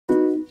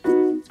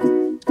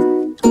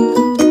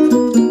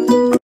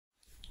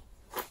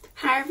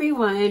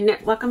everyone,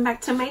 welcome back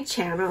to my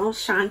channel.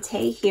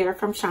 Shante here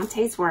from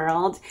Shante's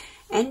World,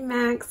 and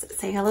Max.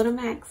 Say hello to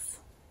Max.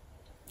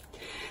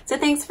 So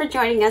thanks for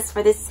joining us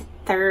for this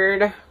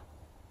third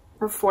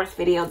or fourth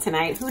video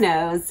tonight, who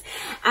knows.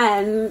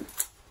 I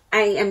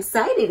am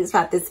excited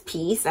about this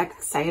piece. I'm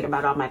excited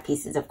about all my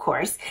pieces, of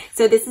course.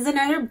 So this is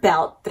another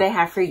belt that I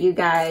have for you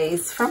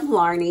guys from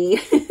Laarnie.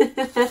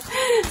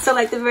 So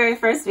like the very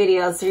first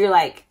video, so you're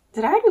like,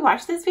 did I already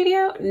watch this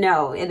video?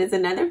 No, it is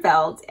another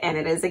belt, and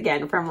it is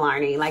again from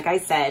Laarnie. Like I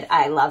said,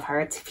 I love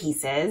her to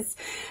pieces.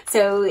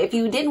 So if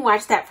you didn't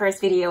watch that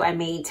first video I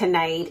made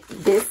tonight,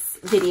 this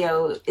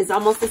video is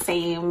almost the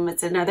same.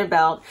 It's another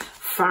belt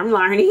from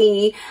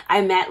Laarnie.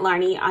 I met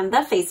Laarnie on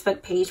the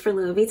Facebook page for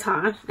Louis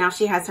Vuitton. Now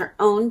she has her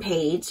own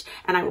page,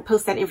 and I will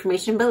post that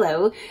information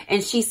below.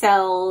 And she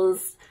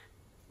sells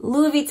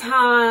Louis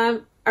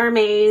Vuitton,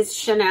 Hermes,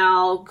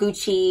 Chanel,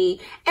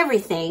 Gucci,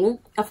 everything,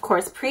 of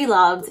course,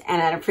 pre-loved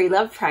and at a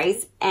pre-loved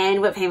price,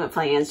 and with payment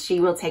plans. She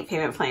will take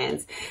payment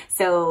plans.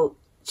 So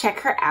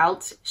check her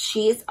out.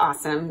 She is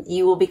awesome.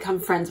 You will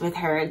become friends with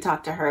her and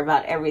talk to her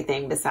about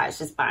everything besides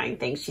just buying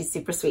things. She's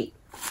super sweet.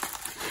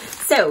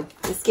 So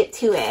let's get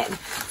to it.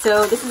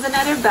 So this is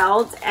another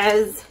belt.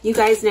 As you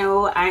guys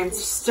know, I'm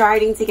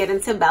starting to get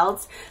into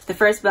belts. The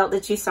first belt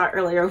that you saw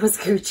earlier was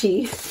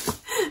Gucci.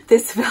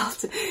 This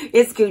belt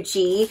is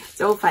Gucci.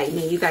 Don't fight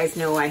me. You guys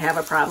know I have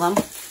a problem.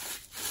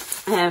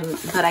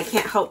 But I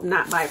can't help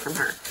not buy from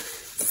her.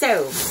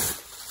 So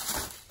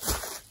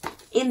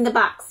in the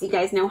box, you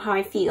guys know how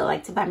I feel. I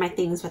like to buy my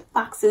things with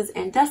boxes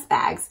and dust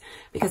bags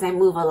because I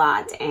move a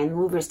lot, and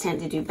movers tend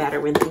to do better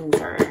when things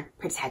are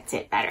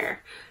protected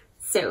better.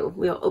 So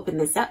we'll open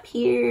this up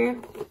here.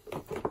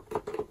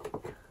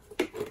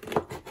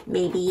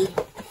 Maybe.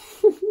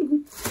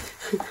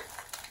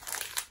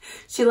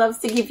 She loves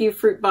to give you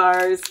fruit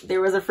bars.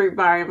 There was a fruit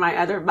bar in my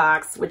other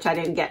box, which I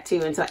didn't get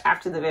to until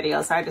after the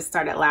video, so I just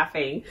started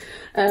laughing.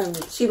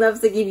 She loves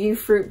to give you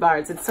fruit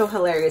bars. It's so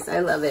hilarious. I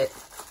love it.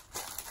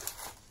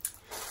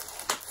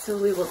 So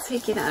we will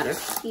take it out of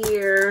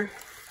here.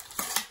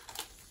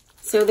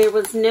 So there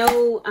was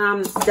no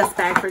dust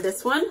bag for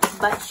this one,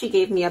 but she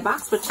gave me a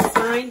box, which is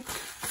fine.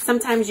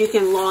 Sometimes you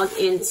can log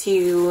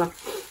into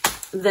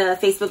the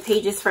Facebook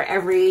pages for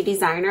every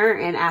designer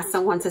and ask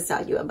someone to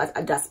sell you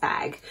a dust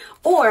bag.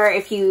 Or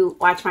if you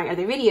watch my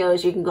other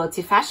videos, you can go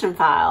to Fashion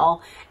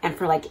File, and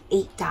for like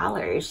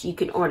 $8, you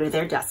can order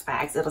their dust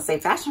bags. It'll say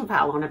Fashion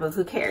File on it, but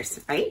who cares,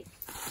 right?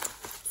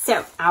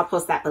 So I'll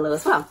post that below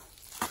as well.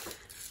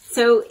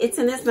 So it's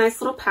in this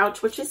nice little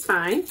pouch, which is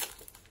fine.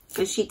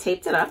 And she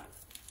taped it up.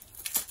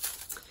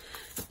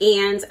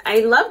 And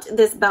I loved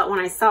this belt when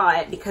I saw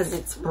it because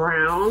it's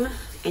brown.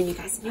 And you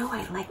guys know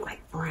I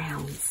like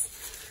browns.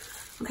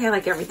 Okay, I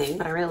like everything,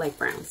 but I really like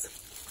browns.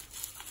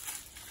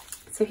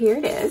 So here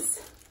it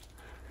is.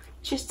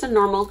 Just a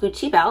normal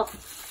Gucci belt.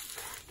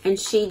 And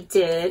she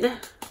did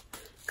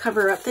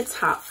cover up the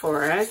top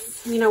for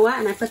us. You know what?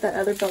 And I put that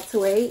other belt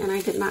away, and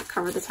I did not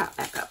cover the top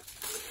back up,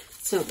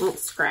 so it won't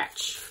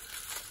scratch.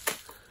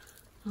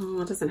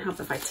 Oh, it doesn't help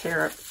if I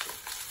tear up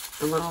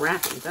the little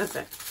wrapping, does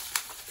it?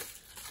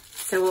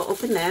 So we'll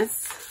open this.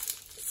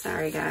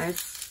 Sorry,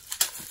 guys.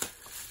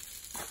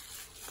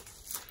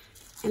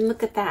 And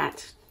look at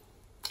that.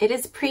 It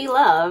is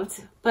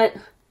pre-loved, but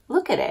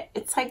look at it.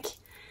 It's like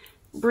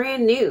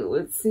brand new.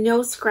 It's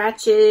no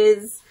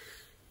scratches,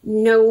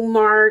 no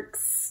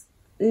marks,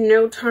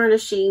 no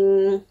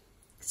tarnishing.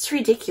 It's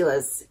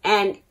ridiculous.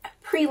 And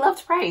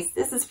pre-loved price.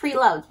 This is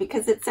pre-loved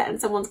because it's set in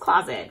someone's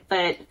closet,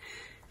 but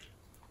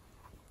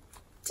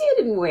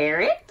didn't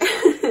wear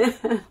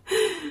it.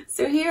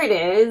 So here it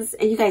is.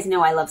 And you guys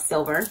know I love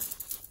silver.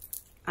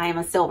 I am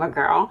a silver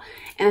girl.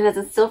 And it has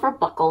a silver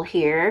buckle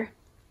here.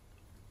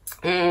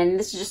 And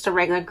this is just a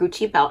regular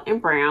Gucci belt in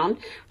brown,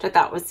 which I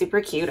thought was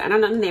super cute. I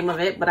don't know the name of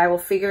it, but I will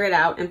figure it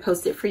out and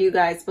post it for you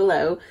guys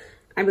below.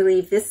 I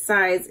believe this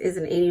size is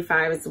an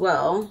 85 as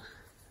well.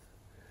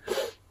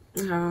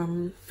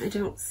 I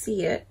don't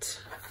see it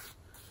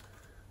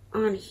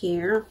on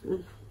here.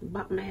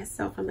 Bop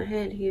myself on the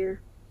head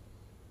here.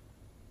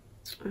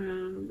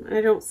 I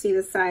don't see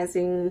the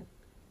sizing.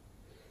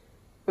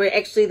 Wait,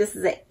 actually this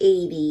is an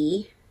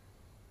 80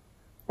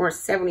 or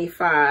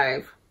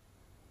 75.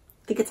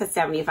 I think it's a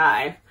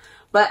 75,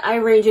 but I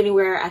range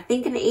anywhere, I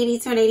think an 80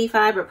 to an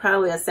 85, but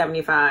probably a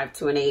 75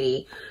 to an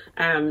 80.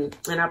 And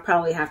I'll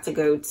probably have to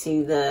go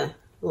to the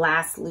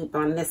last loop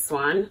on this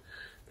one,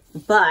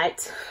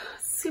 but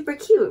super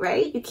cute,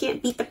 right? You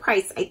can't beat the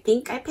price. I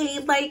think I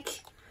paid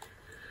like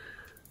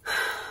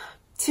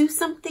 $2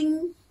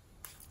 something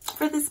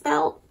for this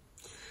belt.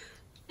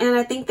 And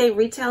I think they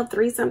retailed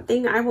 $3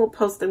 something. I will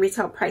post the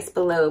retail price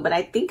below, but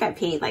I think I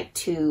paid like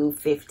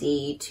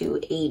 $250,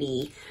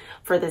 $280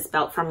 for this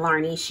belt from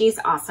Laarnie. She's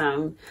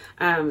awesome.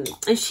 And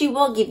she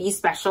will give you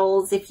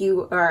specials if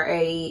you are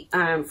a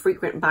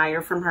frequent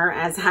buyer from her,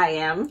 as I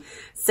am.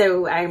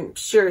 So I'm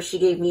sure she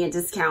gave me a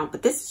discount,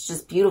 but this is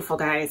just beautiful,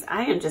 guys.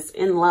 I am just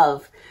in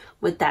love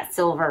with that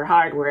silver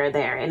hardware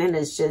there. And it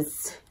is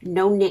just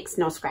no nicks,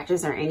 no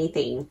scratches or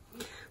anything.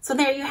 So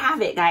there you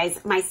have it,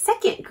 guys. My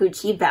second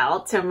Gucci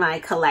belt to my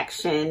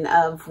collection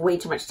of way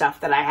too much stuff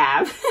that I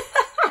have.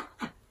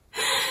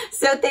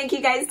 So thank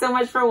you guys so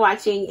much for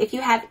watching. If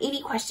you have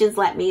any questions,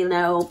 let me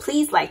know.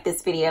 Please like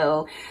this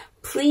video.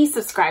 Please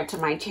subscribe to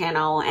my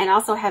channel, and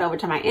also head over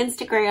to my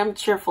Instagram,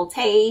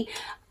 Cheerfulte.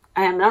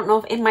 I don't know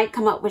if it might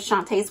come up with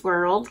Shante's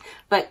World,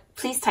 but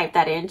please type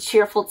that in,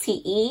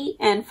 Cheerfulte,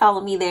 and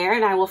follow me there,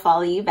 and I will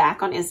follow you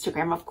back on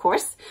Instagram, of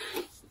course.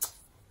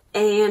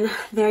 And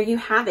there you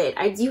have it.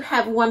 I do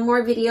have one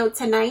more video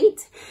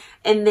tonight,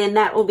 and then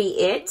that will be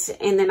it.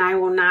 And then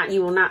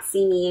you will not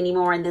see me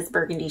anymore in this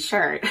burgundy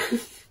shirt.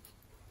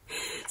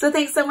 So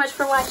thanks so much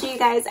for watching, you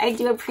guys. I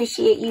do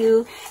appreciate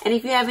you. And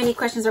if you have any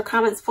questions or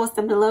comments, post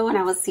them below, and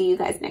I will see you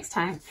guys next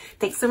time.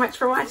 Thanks so much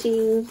for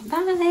watching.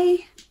 Bye.